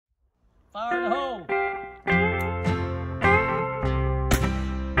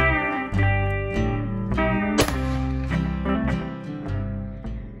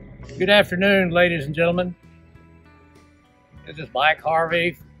Good afternoon, ladies and gentlemen. This is Mike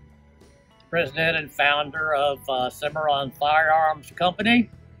Harvey, president and founder of Cimarron Firearms Company.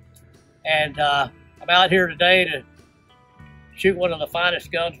 And I'm out here today to shoot one of the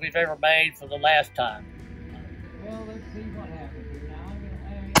finest guns we've ever made for the last time. Well, let's see what happens here. Now I'm going to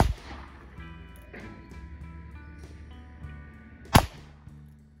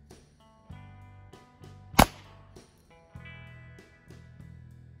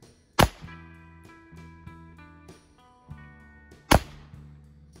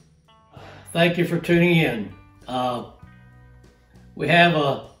Thank you for tuning in. We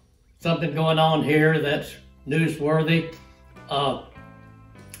have something going on here that's newsworthy.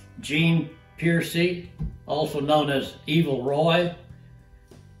 Gene Pearcey, also known as Evil Roy,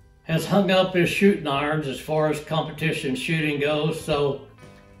 has hung up his shooting irons as far as competition shooting goes. So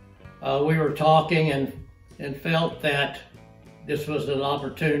we were talking and felt that this was an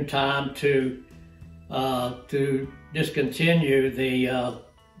opportune time to discontinue the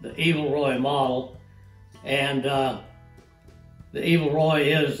Evil Roy model, and the Evil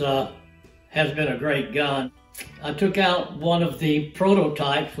Roy has been a great gun. I took out one of the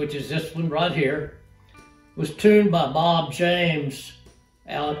prototypes, which is this one right here. It was tuned by Bob James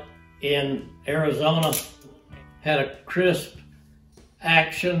out in Arizona. Had a crisp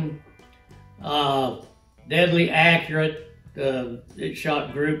action, deadly accurate. It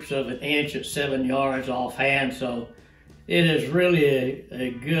shot groups of an inch at 7 yards offhand, so it is really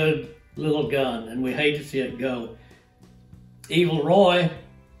a good little gun, and we hate to see it go. Evil Roy,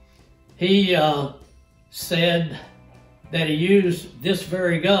 he said that he used this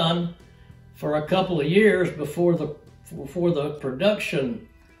very gun for a couple of years before the production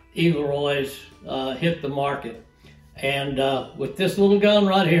Evil Roys hit the market. And with this little gun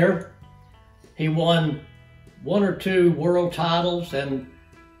right here, he won 1 or 2 world titles and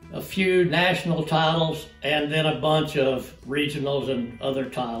a few national titles, and then a bunch of regionals and other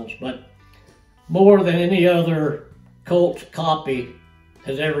titles, but more than any other Colt copy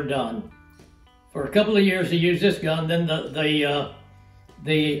has ever done. For a couple of years he used this gun, then the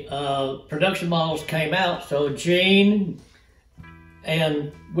production models came out, so Gene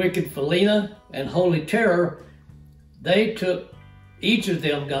and Wicked Felina and Holy Terror, they took, each of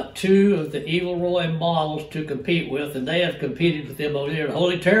them got 2 of the Evil Roy models to compete with, and they have competed with them over here.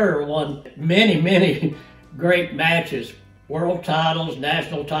 Holy Terror won many, many great matches, world titles,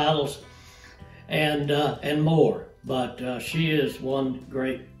 national titles, and more. But she is one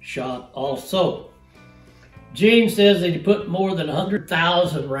great shot also. Gene says that he put more than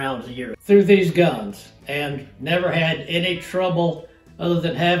 100,000 rounds a year through these guns and never had any trouble other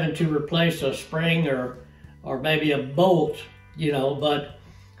than having to replace a spring or maybe a bolt, you know, but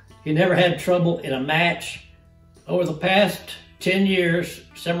he never had trouble in a match. Over the past 10 years,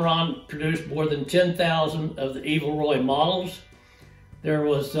 Cimarron produced more than 10,000 of the Evil Roy models.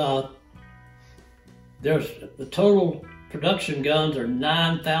 There's the total production guns are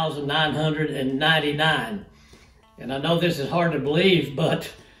 9,999. And I know this is hard to believe, but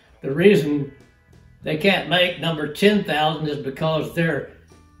the reason they can't make number 10,000 is because their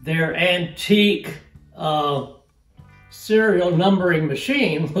antique serial numbering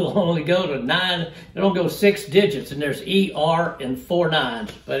machine will only go to 9, it'll go 6 digits, and there's ER and 4 9s.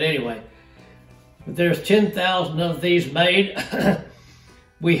 But anyway, there's 10,000 of these made.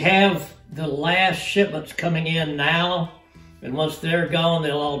 We have the last shipments coming in now, and once they're gone,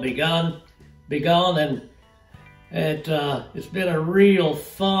 they'll all be gone. And it's been a real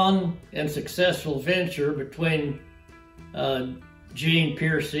fun and successful venture between Gene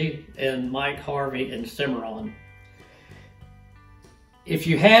Pearcey and Mike Harvey and Cimarron. If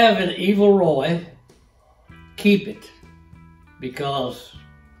you have an Evil Roy, keep it, because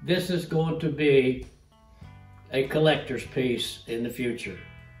this is going to be a collector's piece in the future.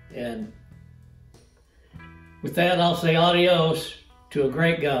 And with that, I'll say adios to a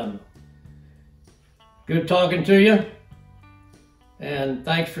great gun. Good talking to you, and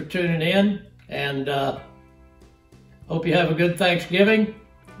thanks for tuning in, and hope you have a good Thanksgiving,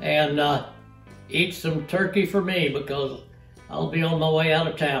 and eat some turkey for me, because I'll be on my way out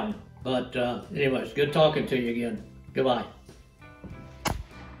of town. But anyways, good talking to you again. Goodbye.